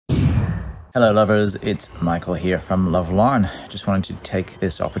Hello lovers, it's Michael here from Love Larn. Just wanted to take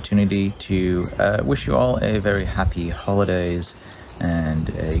this opportunity to wish you all a very happy holidays and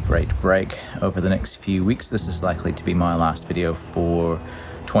a great break over the next few weeks. This is likely to be my last video for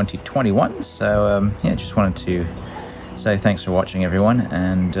 2021, so yeah, just wanted to say thanks for watching everyone,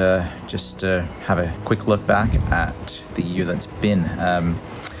 and just have a quick look back at the year that's been.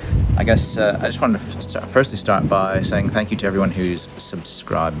 I guess I just wanted to firstly start by saying thank you to everyone who's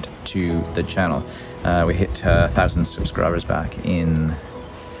subscribed to the channel. We hit 1,000 subscribers back in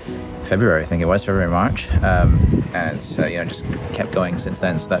February, I think it was, March, and it's just kept going since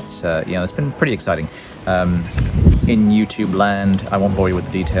then. So that's it's been pretty exciting. In YouTube land, I won't bore you with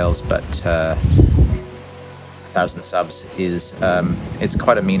the details, but 1,000 subs is it's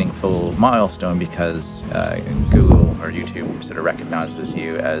quite a meaningful milestone because Google or YouTube sort of recognizes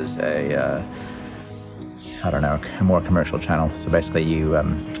you as a I don't know, a more commercial channel. So basically you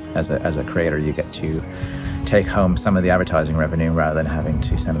as a creator, you get to take home some of the advertising revenue rather than having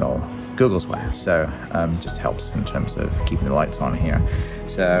to send it all Google's way. So just helps in terms of keeping the lights on here.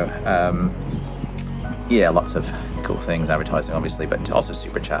 So yeah, lots of cool things, advertising obviously, but also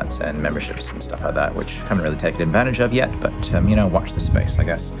super chats and memberships and stuff like that, which I haven't really taken advantage of yet, but watch the space, I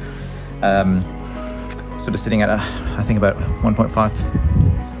guess. Sort of sitting at I think about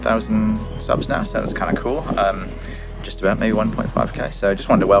 1.5 thousand subs now, so that's kind of cool. Just about maybe 1.5k. So just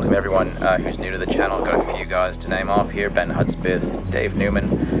wanted to welcome everyone who's new to the channel. Got a few guys to name off here: Ben Hudspeth, Dave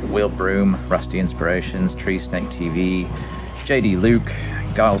Newman, Will Broom, Rusty Inspirations, Tree Snake TV, JD Luke,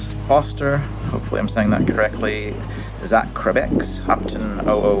 Giles Foster, hopefully I'm saying that correctly, Zach Krebex, Upton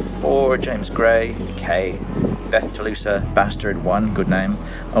 004, James Gray, K, Beth Toulousa, Bastard1, good name,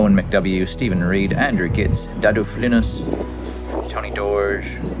 Owen McW, Stephen Reed, Andrew Gitz, Dadu Flinus, Tony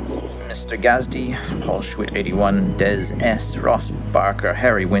Dorge, Mr. Gazdi, Paul Schwitt 81, Des S, Ross Barker,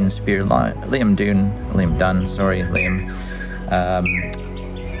 Harry Winspear, Liam Dunn,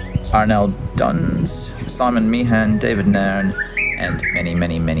 Arnell Duns, Simon Meehan, David Nairn, and many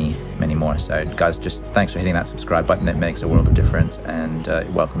more. So guys, just thanks for hitting that subscribe button. It makes a world of difference, and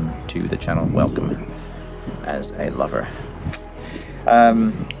welcome to the channel. Welcome as a lover.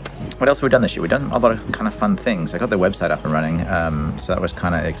 What else have we done this year? We've done a lot of kind of fun things. I got the website up and running, so that was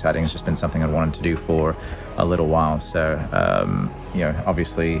kind of exciting. It's just been something I wanted to do for a little while. So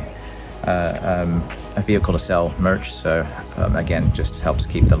obviously a vehicle to sell merch, so again, just helps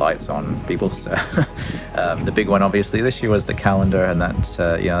keep the lights on people. So the big one obviously this year was the calendar, and that's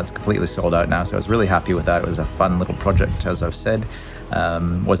it's completely sold out now, so I was really happy with that. It was a fun little project, as I've said.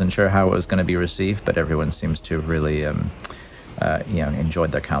 Wasn't sure how it was going to be received, but everyone seems to have really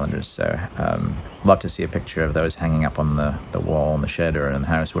enjoyed their calendars. So love to see a picture of those hanging up on the wall in the shed or in the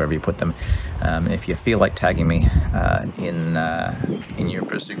house, wherever you put them. If you feel like tagging me in your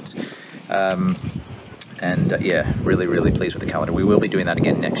pursuits. Yeah, really pleased with the calendar. We will be doing that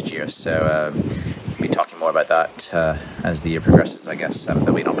again next year, so be talking more about that as the year progresses, I guess.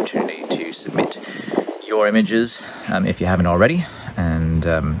 There'll be an opportunity to submit your images if you haven't already, and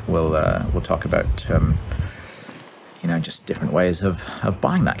we'll talk about just different ways of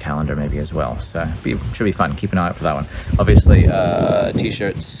buying that calendar maybe as well. So should be fun. Keep an eye out for that one. Obviously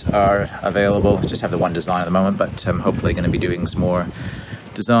t-shirts are available. Just have the one design at the moment, but hopefully going to be doing some more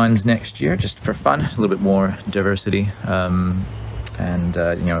designs next year, just for fun, a little bit more diversity and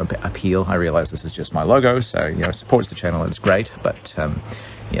appeal. I realize this is just my logo, so it supports the channel. It's great, but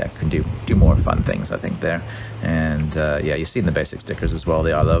yeah, can do more fun things, I think, there. And yeah, you've seen the basic stickers as well,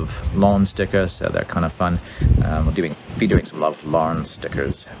 the I Love Lawn stickers, so they're kind of fun. We'll be doing some Love Larn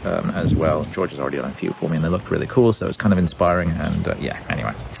stickers as well. George has already done a few for me, and they looked really cool, so it was kind of inspiring. And yeah,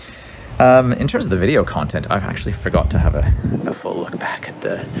 anyway. In terms of the video content, I've actually forgot to have a full look back at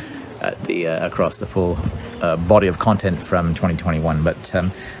the across the full body of content from 2021, but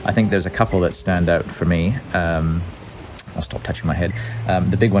I think there's a couple that stand out for me. I'll stop touching my head.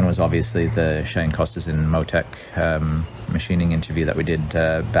 The big one was obviously the Shane Kosteszyn Motec machining interview that we did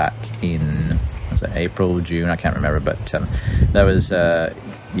back in, was it April, June? I can't remember, but that was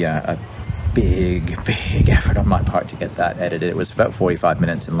yeah, a big effort on my part to get that edited. It was about 45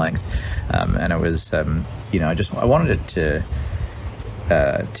 minutes in length, and it was I wanted it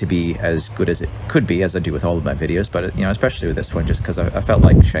to be as good as it could be, as I do with all of my videos, but especially with this one, just because I felt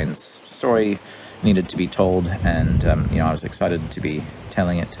like Shane's story needed to be told, and I was excited to be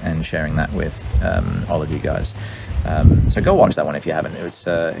telling it and sharing that with all of you guys. So go watch that one if you haven't. It's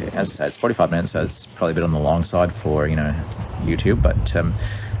as I said, it's 45 minutes, so it's probably a bit on the long side for YouTube, but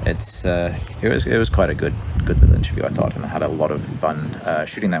it was quite a good little interview, I thought, and I had a lot of fun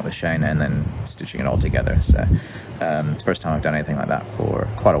shooting that with Shane and then stitching it all together. So it's the first time I've done anything like that for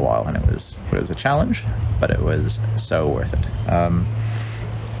quite a while, and it was a challenge, but it was so worth it.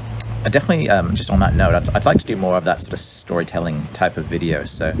 I definitely, just on that note, I'd like to do more of that sort of storytelling type of video.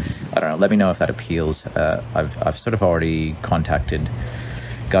 So I don't know, let me know if that appeals. I've sort of already contacted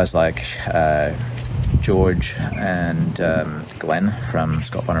guys like George and Glenn from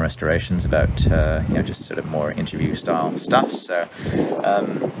Scott Bonnar Restorations about just sort of more interview style stuff. So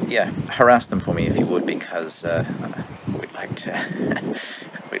yeah, harass them for me if you would, because we'd like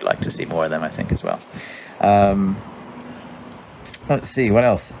to see more of them, I think, as well. Let's see, what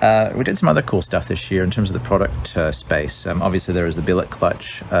else? We did some other cool stuff this year in terms of the product space. Obviously there was the billet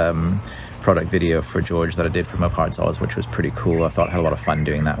clutch product video for George that I did for Mopar Dolls, which was pretty cool. I thought I had a lot of fun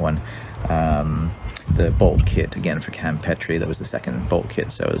doing that one. The bolt kit, again, for Cam Petrie, that was the second bolt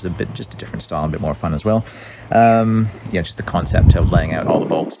kit, so it was just a different style, a bit more fun as well. Yeah, just the concept of laying out all the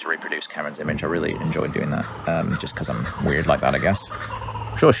bolts to reproduce Cameron's image, I really enjoyed doing that, just because I'm weird like that, I guess.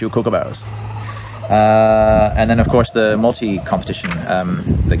 Sure, shoot kookaburras. And then, of course, the multi-competition,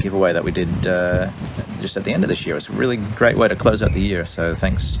 the giveaway that we did just at the end of this year was a really great way to close out the year. So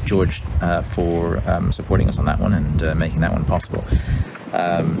thanks, George, for supporting us on that one and making that one possible.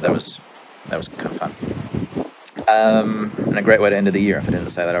 That was kind of fun. And a great way to end of the year, if I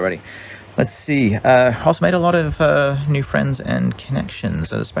didn't say that already. Let's see, also made a lot of new friends and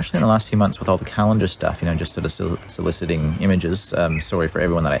connections, especially in the last few months with all the calendar stuff, just sort of soliciting images. Sorry for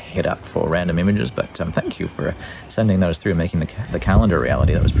everyone that I hit up for random images, but thank you for sending those through and making the calendar a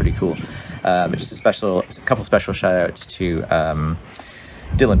reality. That was pretty cool. But just a couple special shout outs to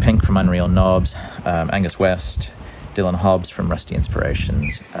Dylan Pink from Unreal Knobs, Angus West, Dylan Hobbs from Rusty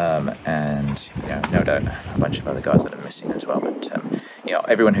Inspirations, and no doubt a bunch of other guys that I'm missing as well. But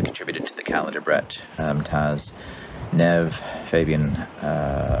everyone who contributed to the calendar: Brett, Taz, Nev, Fabian,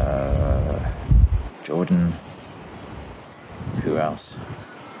 Jordan. Who else?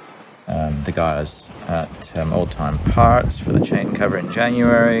 The guys at Old Time Parts for the chain cover in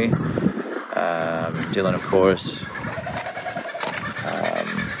January. Dylan, of course.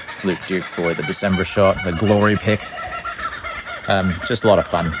 Luke Duke for the December shot, the glory pick. Just a lot of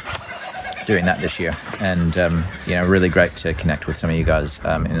fun doing that this year, and really great to connect with some of you guys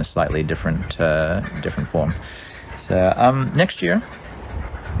in a slightly different form. So next year,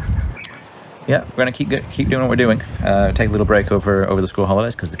 yeah, we're gonna keep doing what we're doing. Take a little break over the school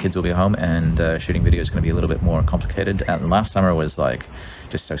holidays because the kids will be home, and shooting video is going to be a little bit more complicated. And last summer was like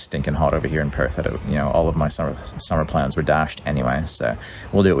just so stinking hot over here in Perth that all of my summer plans were dashed anyway. So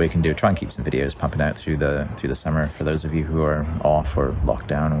we'll do what we can do. Try and keep some videos pumping out through the summer for those of you who are off or locked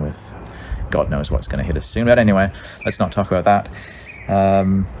down with God knows what's going to hit us soon. But anyway, let's not talk about that.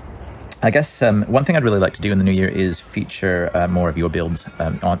 I guess one thing I'd really like to do in the new year is feature more of your builds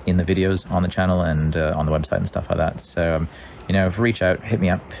in the videos on the channel and on the website and stuff like that. So reach out, hit me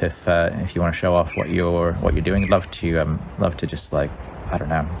up if you want to show off what you're doing. I'd love to just, like, I don't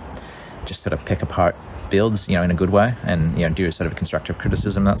know, just sort of pick apart builds, in a good way, and do a sort of constructive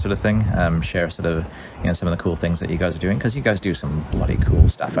criticism, that sort of thing. Share sort of some of the cool things that you guys are doing, because you guys do some bloody cool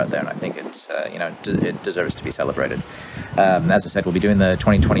stuff out there, and I think it's it deserves to be celebrated. As I said, we'll be doing the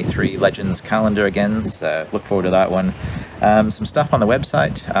 2023 Legends calendar again, so look forward to that one. Some stuff on the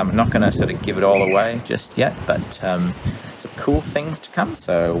website. I'm not going to sort of give it all away just yet, but some cool things to come,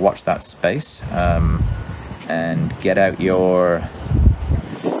 so watch that space, and get out your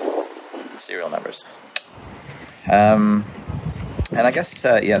serial numbers. And I guess,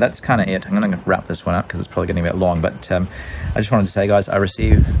 yeah, that's kind of it. I'm going to wrap this one up because it's probably getting a bit long, but I just wanted to say, guys, I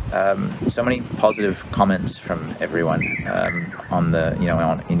receive so many positive comments from everyone on the,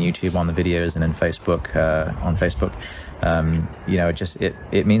 in YouTube, on the videos, and in Facebook, on Facebook.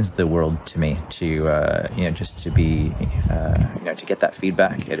 It means the world to me to, just to be, to get that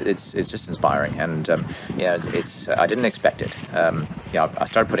feedback. It's just inspiring, and, I didn't expect it. I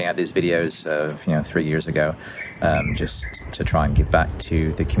started putting out these videos of, 3 years ago, just to try and give back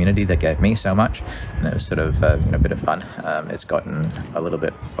to the community that gave me so much, and it was sort of, a bit of fun. It's gotten a little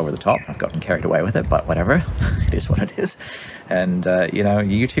bit over the top. I've gotten carried away with it, but whatever. It is what it is. And,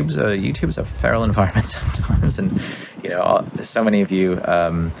 YouTube's a feral environment sometimes, and, so many of you,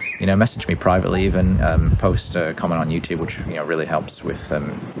 message me privately, even post a comment on YouTube, which really helps with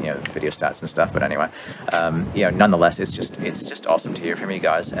video stats and stuff. But anyway, nonetheless, it's just awesome to hear from you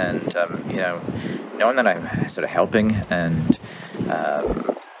guys, and knowing that I'm sort of helping and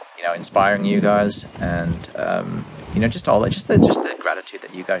inspiring you guys, and just the gratitude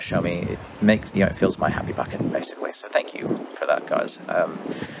that you guys show me, it makes, it fills my happy bucket basically. So thank you for that, guys.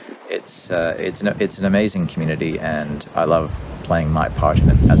 It's an amazing community, and I love playing my part in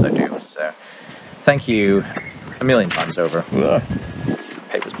it as I do. So thank you a million times over. Ugh.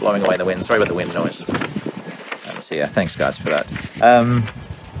 Paper's blowing away in the wind. Sorry about the wind noise. So yeah, thanks guys for that.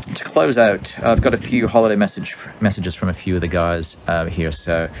 To close out, I've got a few holiday messages from a few of the guys here.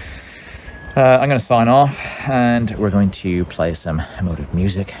 So I'm going to sign off, and we're going to play some emotive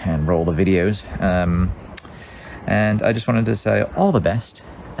music and roll the videos. And I just wanted to say all the best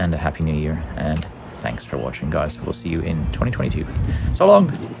and a happy new year, and thanks for watching, guys. We'll see you in 2022. So long.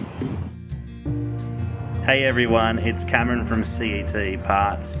 Hey everyone, it's Cameron from CET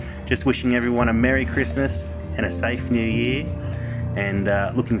Parts. Just wishing everyone a Merry Christmas and a safe New Year, and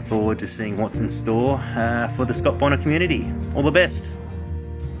looking forward to seeing what's in store for the Scott Bonnar community. All the best.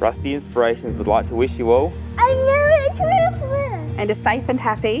 Rusty Inspirations would like to wish you all a Merry Christmas and a safe and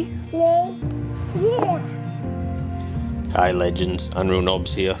happy New Year. Hey legends, Unreal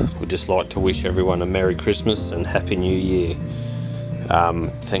Knobs here. We'd just like to wish everyone a Merry Christmas and Happy New Year.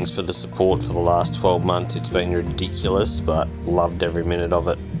 Thanks for the support for the last 12 months. It's been ridiculous, but loved every minute of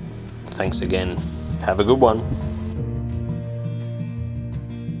it. Thanks again. Have a good one.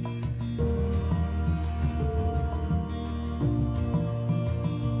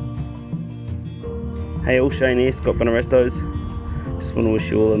 Hey all, Shane here, Scott Bonnar. Just want to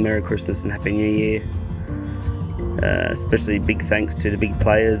wish you all a Merry Christmas and Happy New Year. Especially big thanks to the big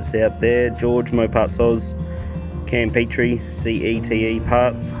players out there: George, Moparts Oz, Cam Petrie, CETE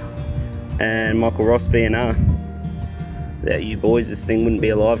Parts, and Michael Ross, VNR. Without you boys, this thing wouldn't be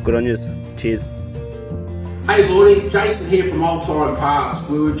alive. Good on yous. Cheers. Hey Lordies, Jason here from Old Time Parts.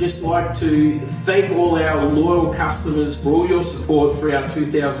 We would just like to thank all our loyal customers for all your support throughout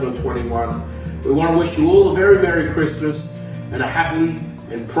 2021. We want to wish you all a very Merry Christmas and a happy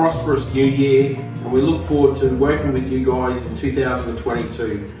and prosperous New Year, and we look forward to working with you guys in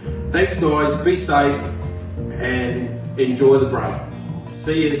 2022. Thanks guys, be safe and enjoy the break.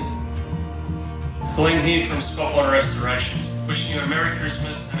 See yous. Glenn here from Scott Bonnar Restorations, wishing you a Merry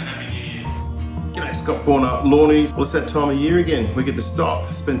Christmas and a Happy New Year. G'day Scott Bonnar Lawnies. Well, it's that time of year again. We get to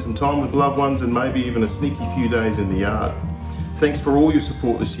stop, spend some time with loved ones, and maybe even a sneaky few days in the yard. Thanks for all your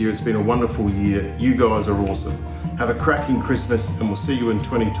support this year. It's been a wonderful year. You guys are awesome. Have a cracking Christmas, and we'll see you in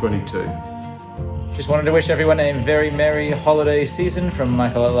 2022. Just wanted to wish everyone a very merry holiday season from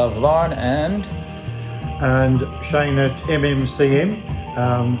Michael at Love Larn and Shane at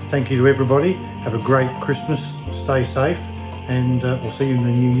MMCM. Thank you to everybody. Have a great Christmas. Stay safe, and we'll see you in the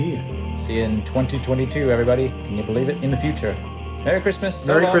new year. See you in 2022, everybody. Can you believe it? In the future. Merry Christmas.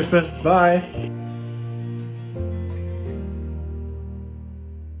 Merry Christmas. Bye.